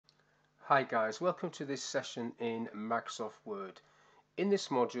Hi guys, welcome to this session in Microsoft Word. In this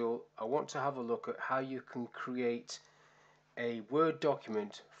module, I want to have a look at how you can create a Word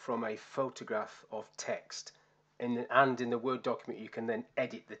document from a photograph of text. And in the Word document, you can then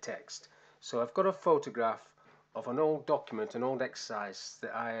edit the text. So I've got a photograph of an old document, an old exercise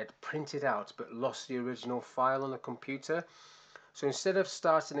that I had printed out but lost the original file on the computer. So instead of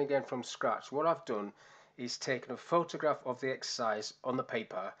starting again from scratch, what I've done is taken a photograph of the exercise on the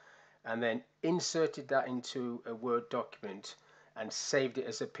paper and then inserted that into a Word document and saved it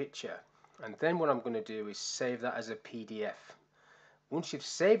as a picture. And then what I'm going to do is save that as a PDF. Once you've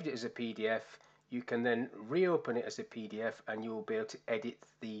saved it as a PDF, you can then reopen it as a PDF and you will be able to edit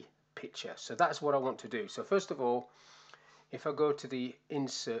the picture. So that's what I want to do. So first of all, if I go to the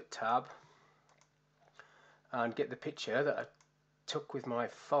Insert tab and get the picture that I took with my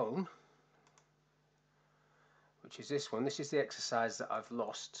phone, which is this one. This is the exercise that I've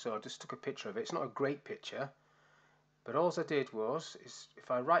lost, so I just took a picture of it. It's not a great picture, but all I did was, if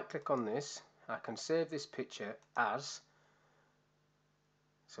I right click on this, I can save this picture as,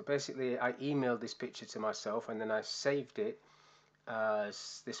 so basically I emailed this picture to myself and then I saved it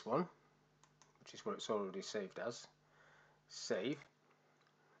as this one, which is what it's already saved as. Save.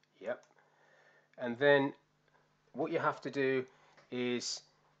 Yep. And then what you have to do is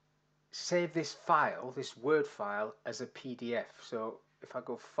save this file, this Word file, as a PDF. So if I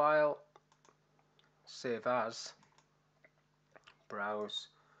go File, Save As, Browse,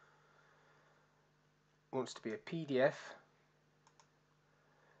 wants to be a PDF.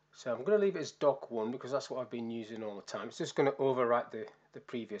 So I'm going to leave it as Doc1 because that's what I've been using all the time. It's just going to overwrite the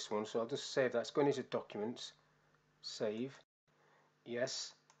previous one. So I'll just save that. It's going into Documents, Save,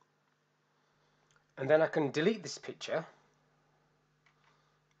 Yes. And then I can delete this picture,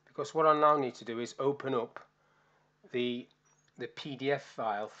 because what I now need to do is open up the PDF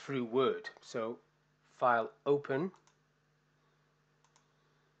file through Word. So File, Open,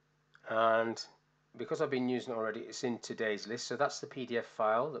 and because I've been using it already, it's in today's list. So that's the PDF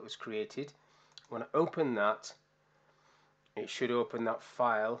file that was created. When I open that, it should open that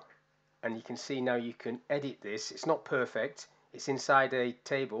file, and you can see now you can edit this. It's not perfect. It's inside a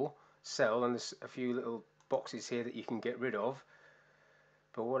table cell, and there's a few little boxes here that you can get rid of.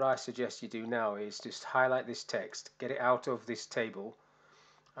 But what I suggest you do now is just highlight this text, get it out of this table,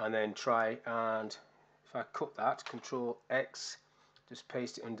 and then try and, if I cut that, Control X, just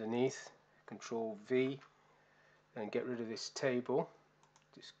paste it underneath, Control V, and get rid of this table,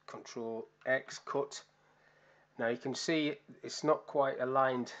 just Control X, cut. Now you can see it's not quite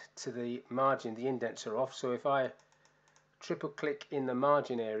aligned to the margin, the indents are off, so if I triple click in the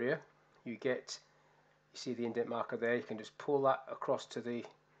margin area, you see the indent marker there. You can just pull that across to the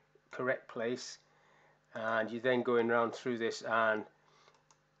correct place, and you're then going around through this and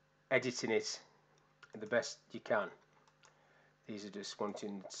editing it the best you can. These are just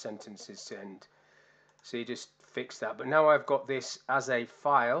wanting sentences to end, so you just fix that. But now I've got this as a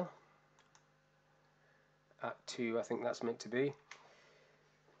file at 2, I think that's meant to be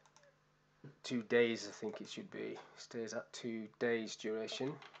 2 days, I think it should be, stays at 2 days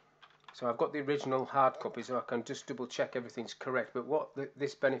duration. So I've got the original hard copy, so I can just double check everything's correct. But what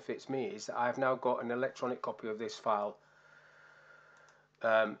this benefits me is that I've now got an electronic copy of this file,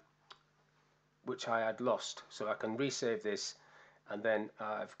 which I had lost. So I can resave this, and then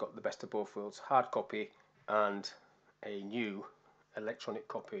I've got the best of both worlds, hard copy and a new electronic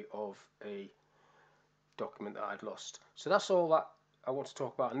copy of a document that I'd lost. So that's all that I want to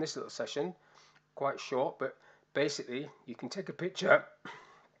talk about in this little session. Quite short, but basically you can take a picture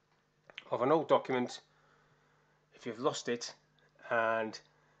of an old document if you've lost it and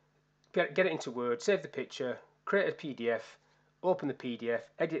get it into Word, save the picture, create a PDF, open the PDF,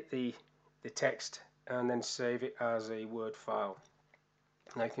 edit the text, and then save it as a Word file.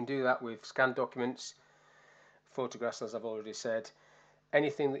 Now you can do that with scanned documents, photographs, as I've already said.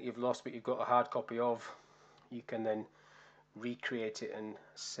 Anything that you've lost but you've got a hard copy of, you can then recreate it and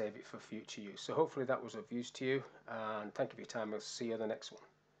save it for future use. So hopefully that was of use to you, and thank you for your time. I'll see you on the next one.